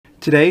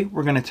Today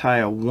we're going to tie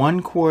a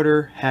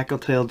 1/4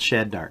 hackle-tailed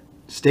shad dart.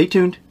 Stay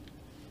tuned.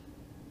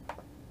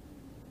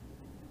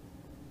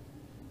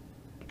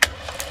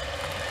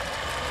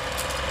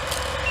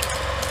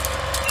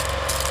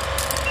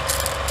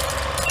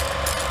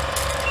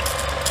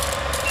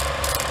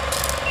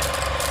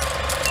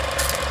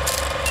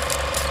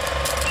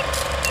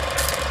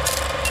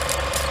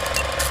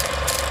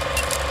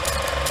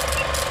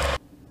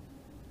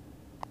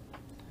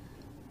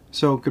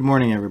 So good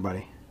morning,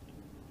 everybody.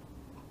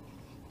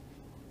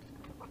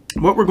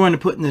 What we're going to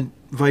put in the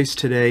vise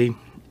today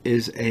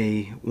is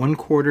a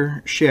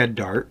 1/4 shad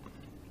dart,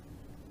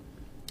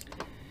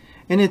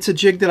 and it's a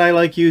jig that I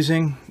like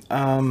using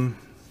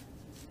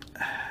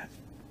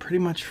pretty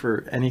much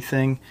for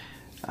anything.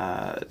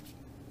 The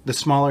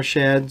smaller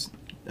shad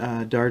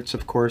darts,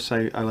 of course,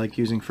 I like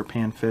using for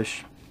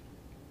panfish,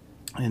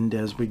 and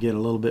as we get a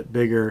little bit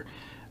bigger,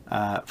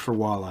 for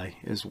walleye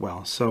as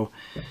well. So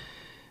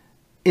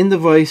in the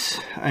vise,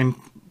 I'm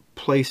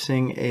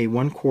placing a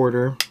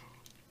 1/4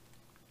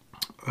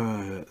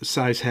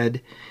 size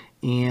head,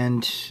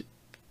 and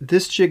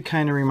this jig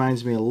kind of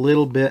reminds me a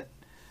little bit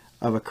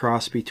of a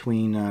cross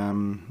between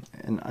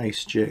an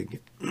ice jig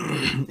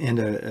and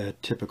a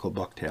typical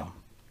bucktail,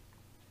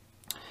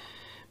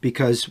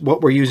 because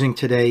what we're using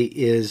today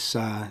is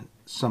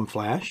some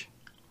flash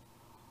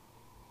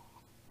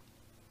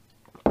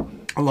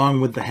along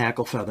with the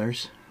hackle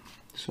feathers.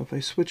 So if I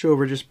switch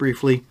over just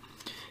briefly,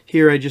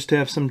 here I just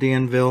have some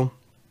Danville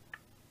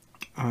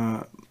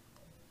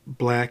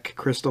black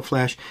Krystal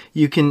flash.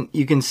 You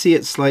can see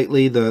it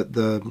slightly,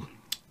 the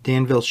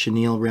Danville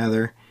Chenille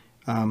rather,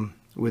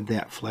 with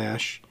that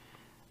flash.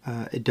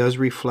 It does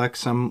reflect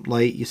some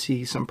light. You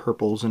see some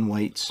purples and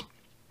whites.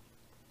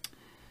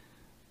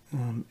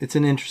 It's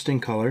an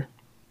interesting color,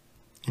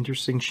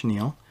 interesting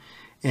chenille.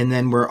 And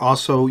then we're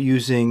also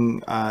using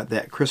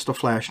that Krystal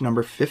flash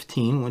number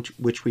 15,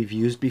 which we've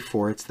used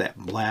before. It's that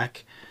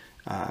black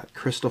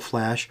Krystal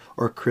flash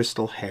or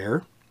crystal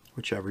hair,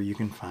 whichever you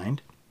can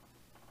find.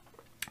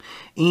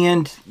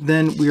 And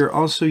then we are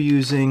also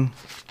using,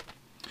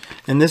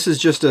 and this is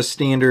just a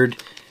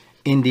standard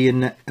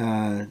Indian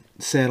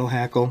saddle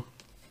hackle.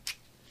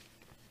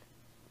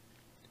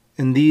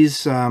 And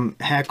these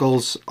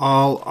hackles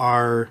all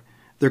are,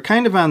 they're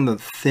kind of on the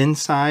thin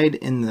side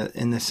in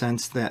the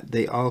sense that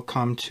they all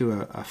come to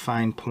a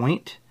fine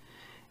point,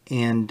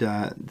 and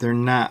they're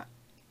not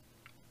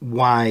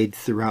wide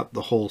throughout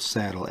the whole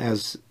saddle.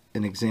 As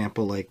an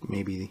example, like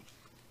maybe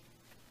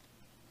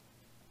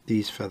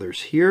these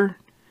feathers here,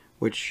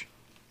 which,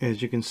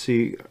 as you can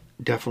see,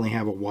 definitely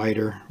have a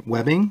wider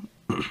webbing.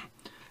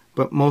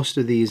 But most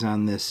of these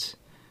on this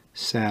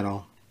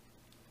saddle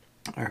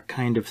are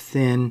kind of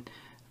thin,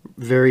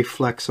 very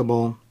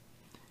flexible,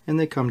 and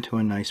they come to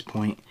a nice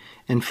point.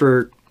 And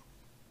for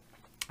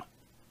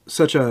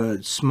such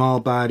a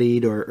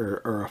small-bodied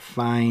or a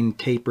fine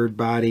tapered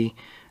body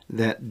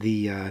that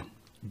the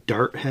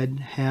dart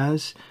head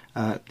has,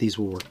 these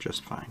will work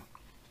just fine.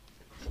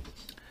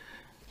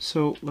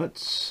 So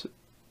let's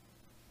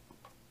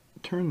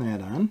turn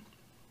that on.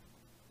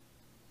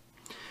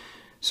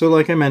 So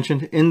like I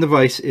mentioned, in the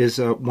vise is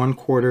a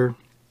 1/4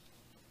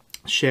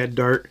 shad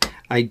dart.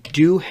 I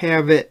do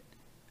have it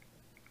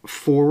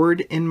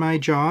forward in my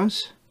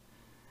jaws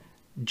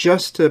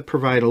just to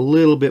provide a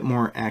little bit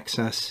more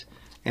access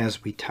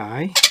as we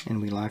tie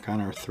and we lock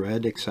on our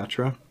thread,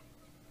 etc.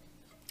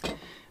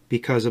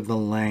 Because of the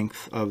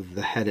length of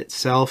the head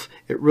itself,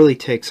 it really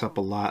takes up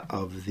a lot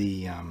of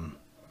the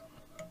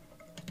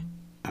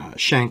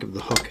shank of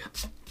the hook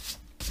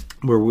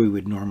where we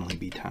would normally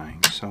be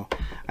tying. So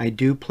I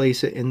do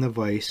place it in the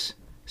vise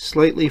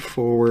slightly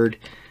forward.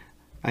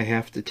 I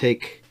have to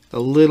take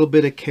a little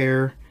bit of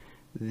care.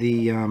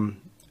 The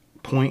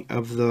point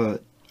of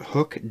the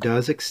hook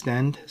does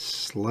extend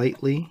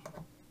slightly,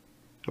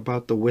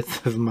 about the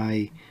width of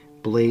my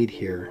blade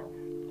here,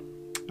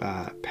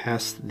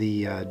 past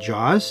the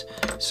jaws.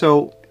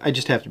 So I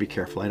just have to be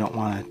careful. I don't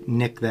want to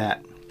nick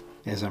that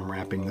as I'm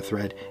wrapping the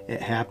thread.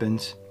 It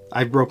happens.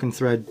 I've broken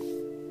thread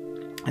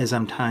as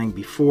I'm tying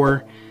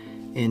before,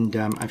 and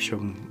I've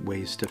shown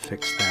ways to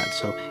fix that.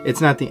 So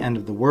it's not the end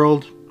of the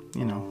world.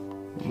 You know,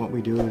 what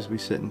we do is we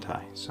sit and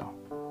tie. So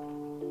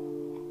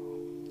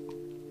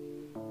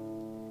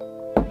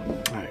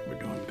alright, we're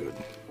doing good.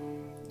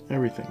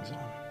 Everything's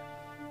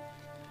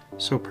on.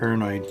 So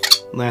paranoid.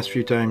 Last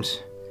few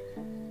times,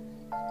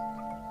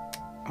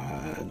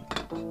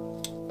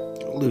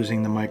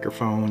 losing the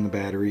microphone and the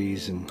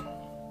batteries, and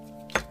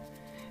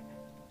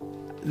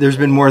there's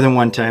been more than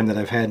one time that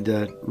I've had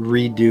to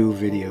redo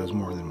videos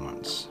more than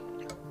once.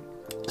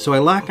 So I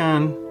lock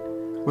on,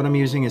 what I'm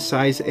using is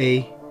size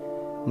A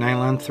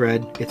nylon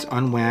thread. It's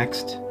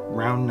unwaxed,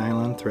 round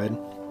nylon thread.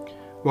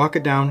 Walk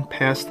it down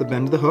past the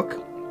bend of the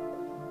hook.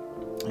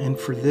 And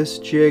for this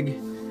jig,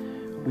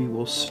 we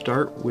will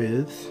start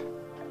with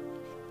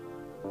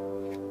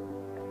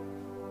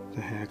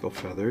the hackle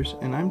feathers.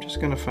 And I'm just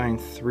going to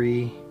find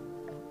 3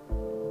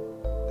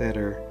 that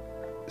are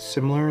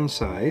similar in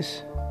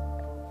size.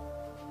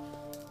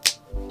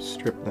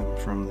 Strip them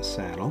from the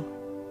saddle.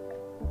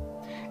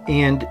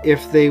 And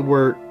if they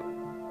were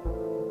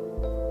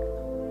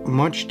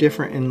much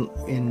different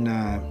in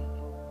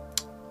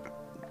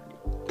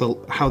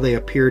how they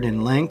appeared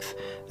in length,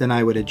 then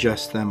I would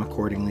adjust them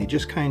accordingly.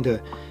 Just kind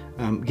of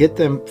get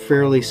them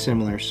fairly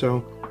similar.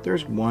 So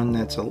there's one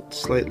that's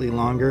slightly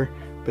longer,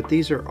 but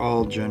these are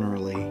all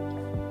generally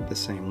the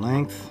same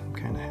length. I'm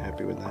kind of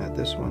happy with that.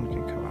 This one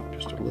can come out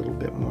just a little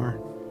bit more,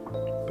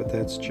 but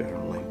that's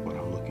generally what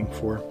I'm looking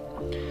for.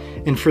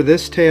 And for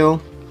this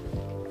tail,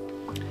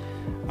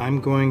 I'm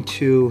going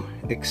to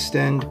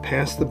extend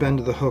past the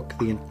bend of the hook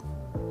the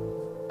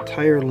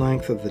entire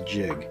length of the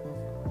jig.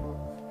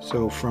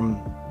 So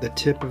from the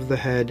tip of the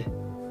head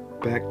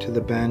back to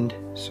the bend,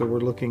 so we're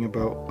looking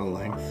about a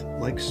length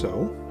like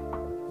so,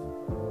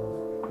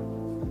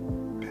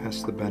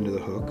 past the bend of the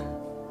hook.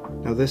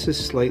 Now this is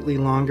slightly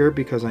longer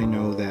because I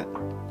know that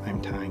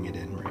I'm tying it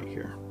in right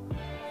here.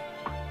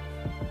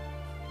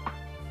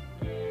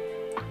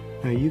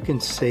 Now you can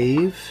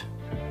save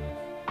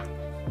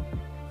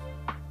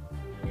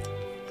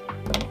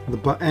the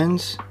butt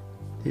ends.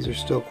 These are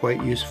still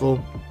quite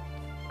useful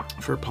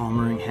for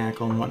palmering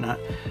hackle and whatnot.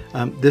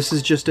 This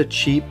is just a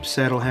cheap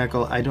saddle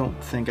hackle. I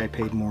don't think I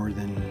paid more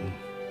than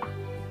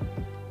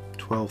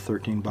 12,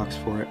 13 bucks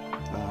for it.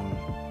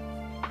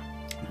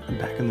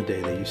 Back in the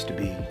day they used to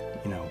be,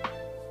 you know,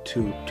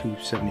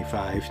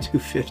 $275,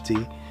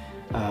 $250.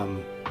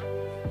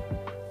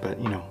 But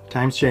you know,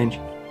 times change.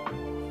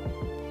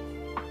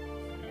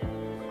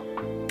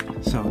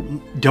 So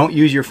don't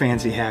use your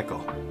fancy hackle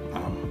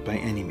by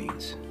any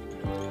means.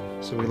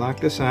 So we lock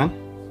this on.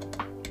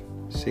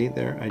 See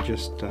there, I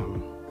just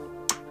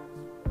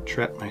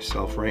trapped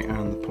myself right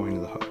on the point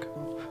of the hook.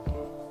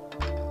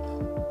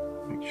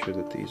 Make sure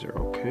that these are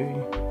okay.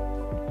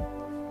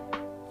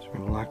 So we're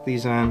going to lock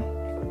these on.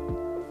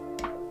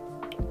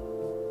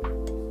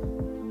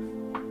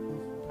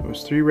 It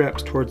was 3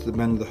 wraps towards the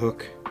bend of the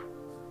hook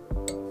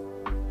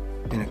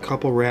and a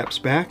couple wraps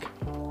back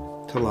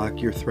to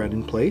lock your thread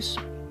in place.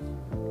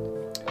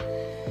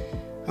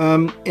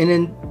 And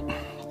then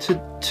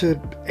to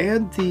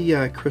add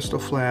the Krystal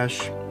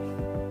flash,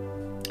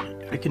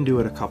 I can do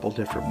it a couple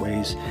different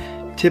ways.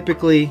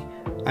 Typically,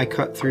 I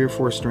cut 3 or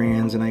 4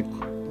 strands and I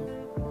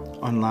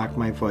unlock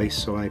my vise,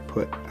 so I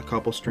put a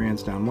couple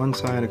strands down one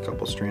side, a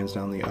couple strands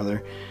down the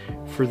other.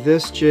 For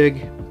this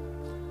jig,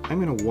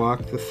 I'm going to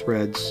walk the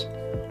threads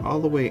all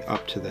the way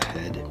up to the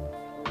head.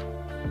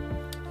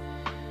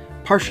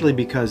 Partially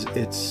because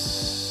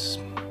it's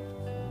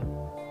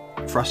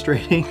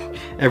frustrating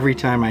every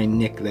time I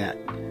nick that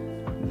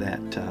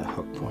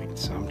hook point.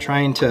 So I'm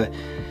trying to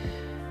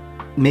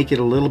make it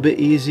a little bit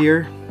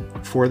easier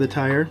for the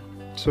tire,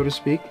 so to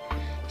speak.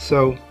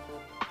 So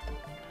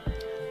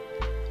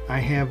I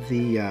have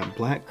the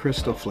black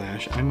Krystal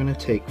flash. I'm going to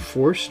take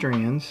 4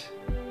 strands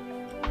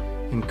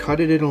and cut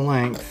it in a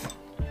length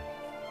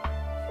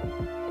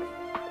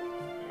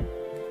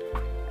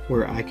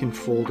where I can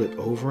fold it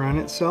over on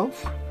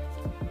itself.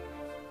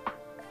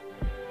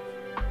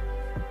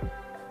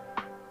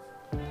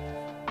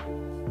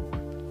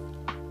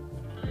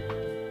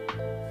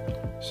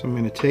 So I'm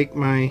going to take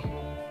my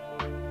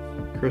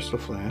Krystal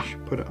flash,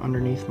 put it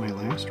underneath my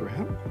last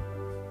wrap,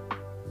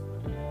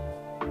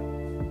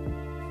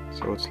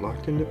 so it's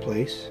locked into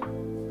place,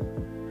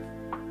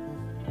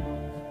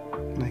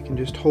 and I can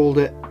just hold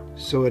it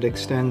so it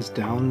extends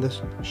down the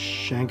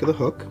shank of the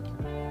hook,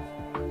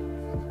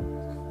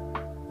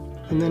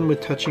 and then with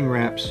touching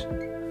wraps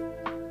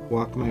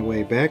walk my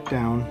way back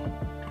down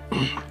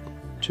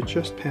to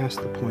just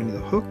past the point of the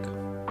hook.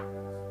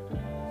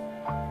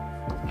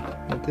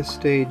 At this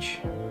stage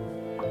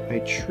I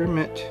trim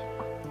it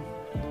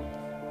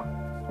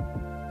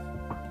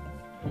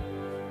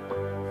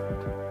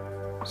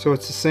so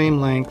it's the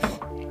same length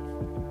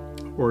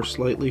or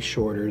slightly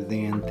shorter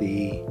than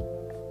the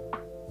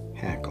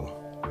hackle.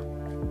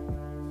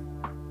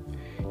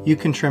 You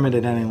can trim it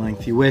at any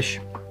length you wish.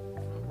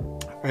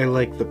 I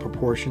like the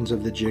proportions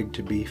of the jig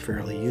to be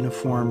fairly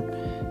uniform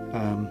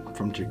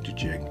from jig to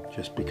jig,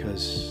 just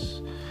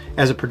because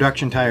as a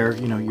production tire,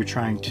 you know, you're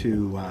trying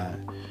to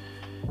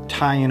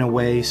tie in a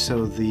way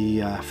so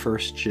the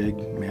first jig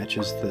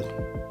matches the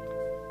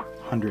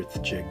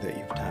 100th jig that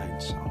you've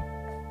tied. So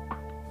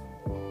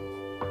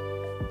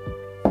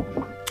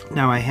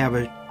now I have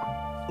a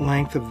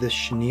length of this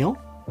chenille,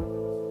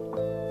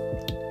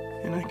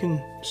 and I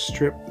can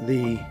strip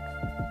the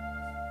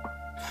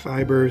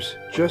fibers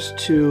just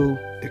to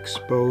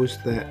expose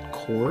that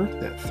core,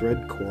 that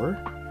thread core,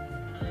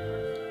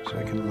 so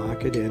I can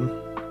lock it in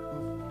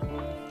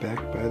back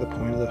by the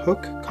point of the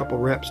hook, a couple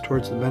wraps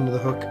towards the bend of the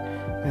hook,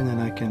 and then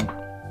I can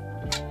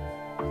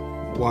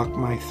walk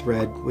my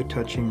thread with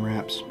touching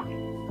wraps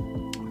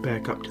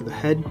back up to the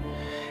head.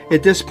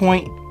 At this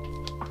point,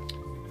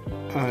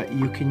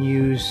 you can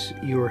use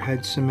your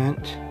head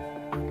cement,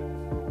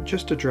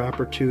 just a drop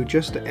or two,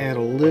 just to add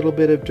a little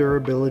bit of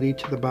durability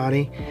to the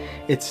body.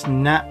 It's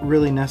not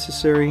really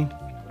necessary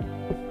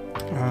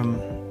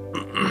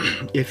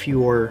if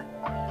you're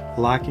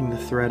locking the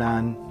thread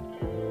on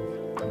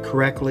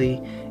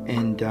correctly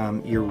and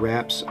your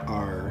wraps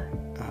are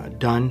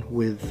done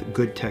with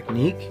good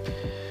technique,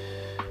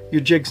 your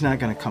jig's not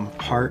going to come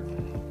apart.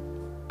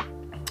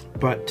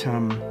 But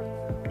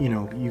you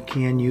know, you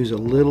can use a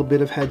little bit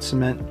of head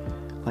cement,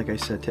 like I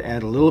said, to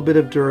add a little bit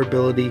of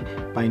durability.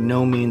 By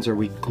no means are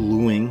we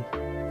gluing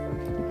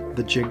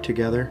the jig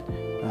together.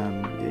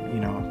 You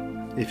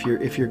know,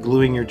 if you're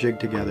gluing your jig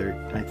together,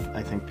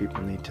 I think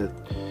people need to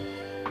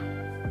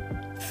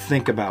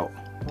think about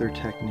their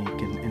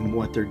technique and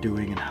what they're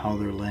doing and how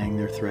they're laying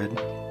their thread,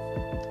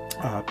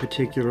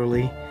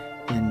 particularly,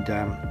 and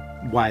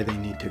why they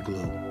need to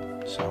glue.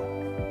 So,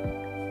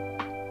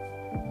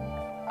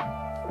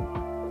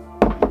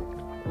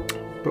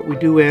 but we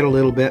do add a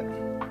little bit,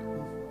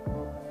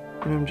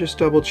 and I'm just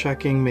double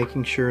checking,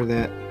 making sure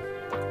that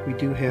we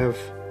do have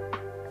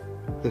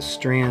the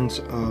strands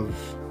of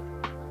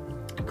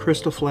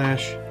Krystal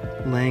Flash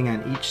laying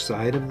on each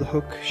side of the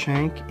hook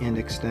shank and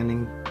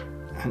extending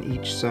on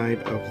each side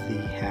of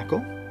the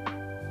hackle.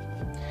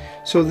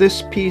 So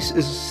this piece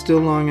is still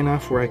long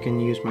enough where I can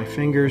use my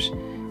fingers,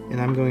 and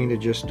I'm going to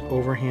just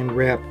overhand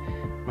wrap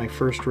my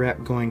first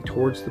wrap going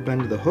towards the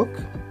bend of the hook,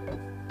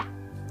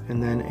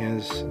 and then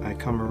as I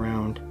come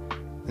around,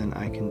 then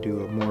I can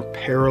do a more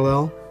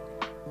parallel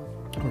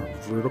or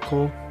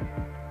vertical,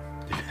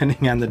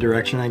 depending on the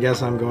direction I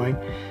guess I'm going,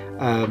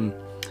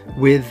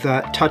 with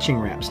touching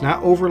wraps,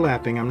 not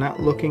overlapping. I'm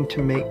not looking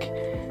to make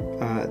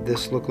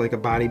this look like a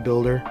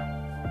bodybuilder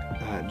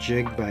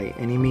jig by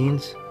any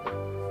means.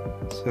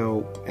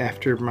 So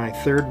after my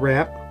third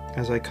wrap,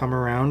 as I come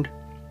around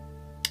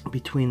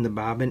between the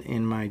bobbin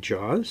and my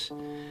jaws,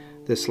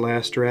 this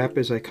last wrap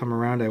as I come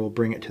around, I will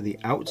bring it to the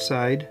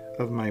outside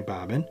of my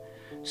bobbin.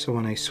 So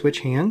when I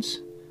switch hands,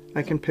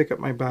 I can pick up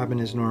my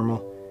bobbin as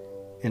normal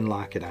and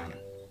lock it on.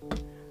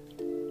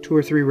 2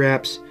 or 3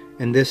 wraps,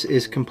 and this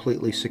is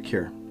completely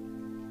secure.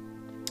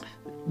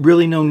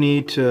 Really no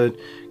need to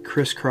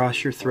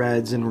crisscross your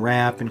threads and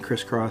wrap and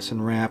crisscross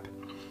and wrap.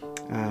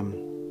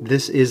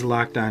 This is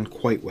locked on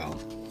quite well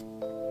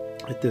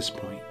at this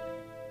point.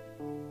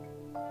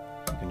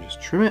 You can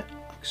just trim it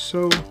like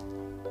so.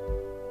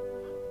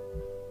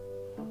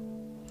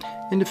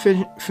 And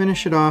to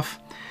finish it off,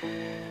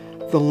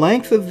 the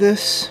length of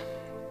this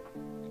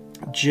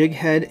jig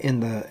head in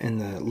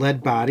the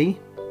lead body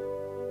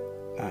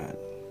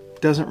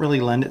doesn't really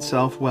lend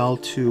itself well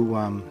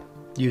to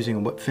using a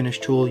whip finish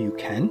tool. You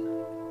can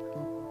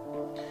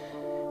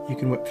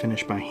whip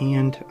finish by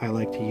hand. I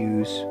like to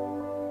use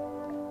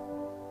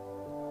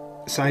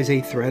size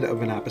 8 thread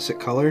of an opposite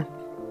color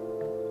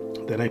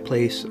that I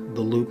place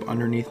the loop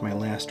underneath my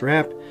last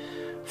wrap.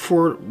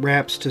 4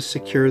 wraps to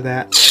secure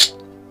that,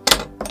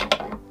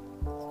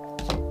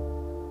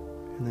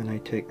 and then I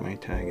take my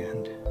tag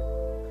end,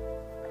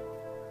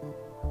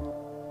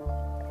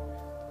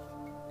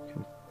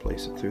 can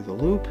place it through the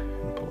loop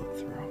and pull it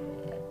through.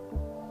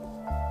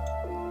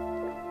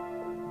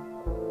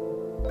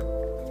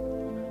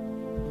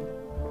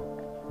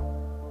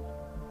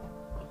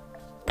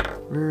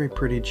 Very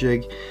pretty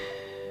jig.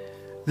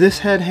 This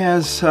head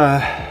has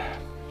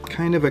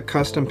kind of a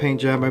custom paint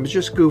job. I was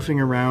just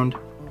goofing around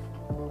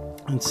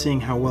and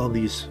seeing how well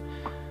these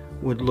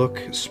would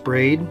look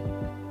sprayed.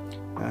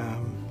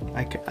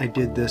 I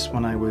did this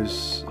when I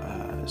was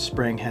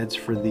spraying heads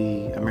for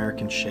the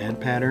American shad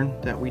pattern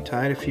that we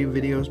tied a few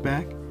videos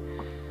back.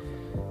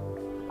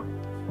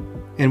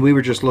 And we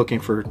were just looking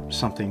for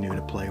something new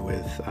to play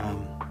with.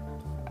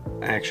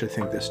 I actually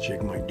think this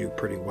jig might do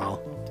pretty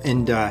well.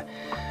 And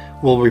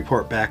we'll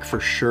report back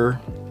for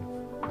sure.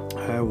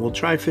 We'll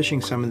try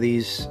fishing some of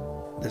these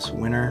this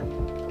winter.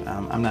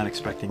 I'm not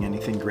expecting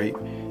anything great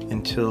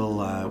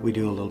until we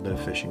do a little bit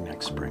of fishing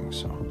next spring.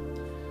 So,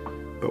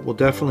 but we'll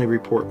definitely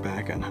report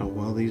back on how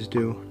well these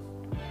do.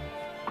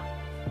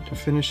 To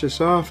finish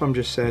this off, I'm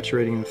just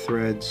saturating the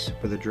threads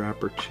with a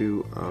drop or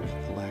 2 of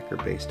the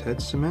lacquer-based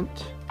head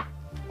cement.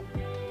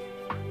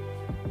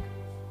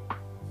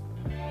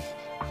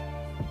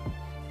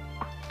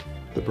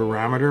 The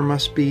barometer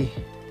must be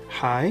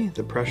high.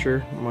 The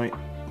pressure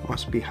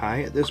must be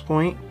high at this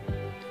point.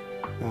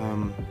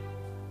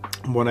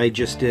 What I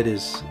just did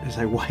is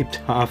I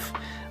wiped off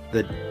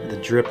the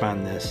drip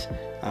on this.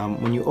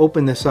 When you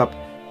open this up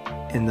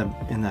and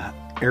the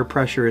air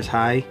pressure is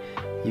high,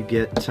 you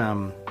get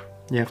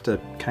you have to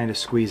kind of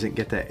squeeze it,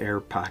 get that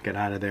air pocket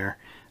out of there,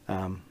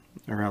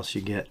 or else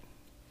you get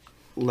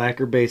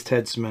lacquer-based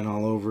head cement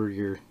all over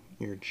your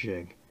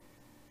jig.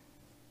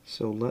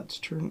 So let's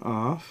turn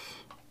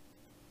off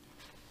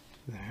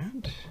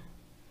that.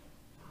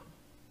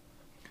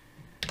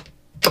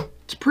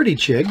 It's a pretty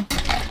jig.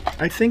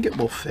 I think it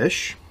will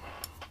fish.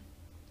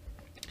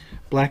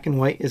 Black and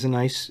white is a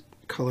nice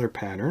color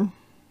pattern.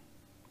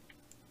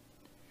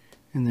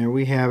 And there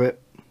we have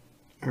it.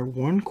 Our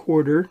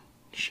 1/4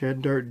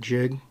 Shad Dart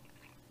jig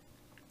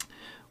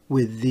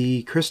with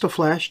the Krystal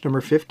Flash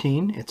number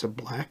 15. It's a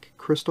black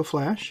Krystal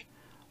Flash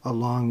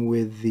along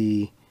with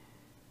the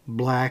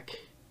black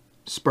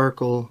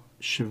sparkle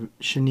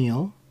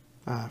chenille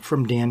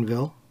from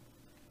Danville.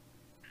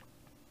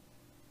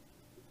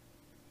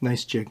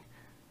 Nice jig.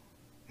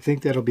 I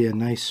think that'll be a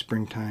nice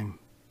springtime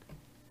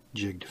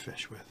jig to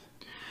fish with.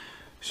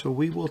 So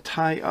we will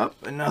tie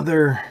up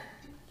another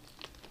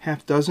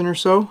half dozen or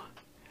so.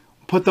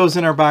 Put those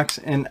in our box,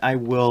 and I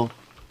will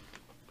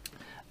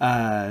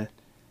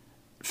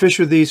fish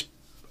with these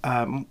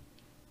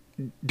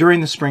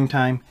during the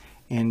springtime,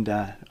 and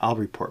I'll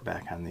report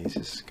back on these.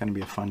 It's going to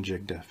be a fun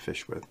jig to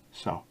fish with.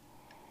 So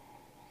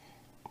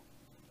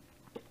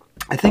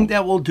I think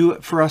that will do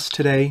it for us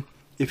today.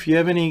 If you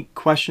have any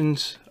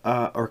questions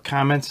or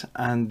comments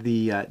on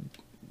the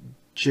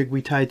jig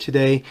we tied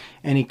today,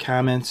 any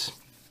comments,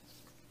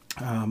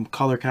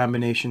 color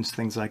combinations,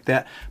 things like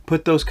that,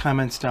 put those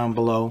comments down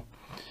below.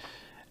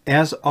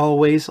 As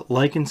always,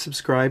 like and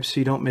subscribe so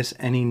you don't miss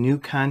any new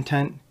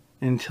content.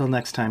 Until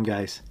next time,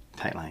 guys,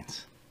 tight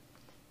lines.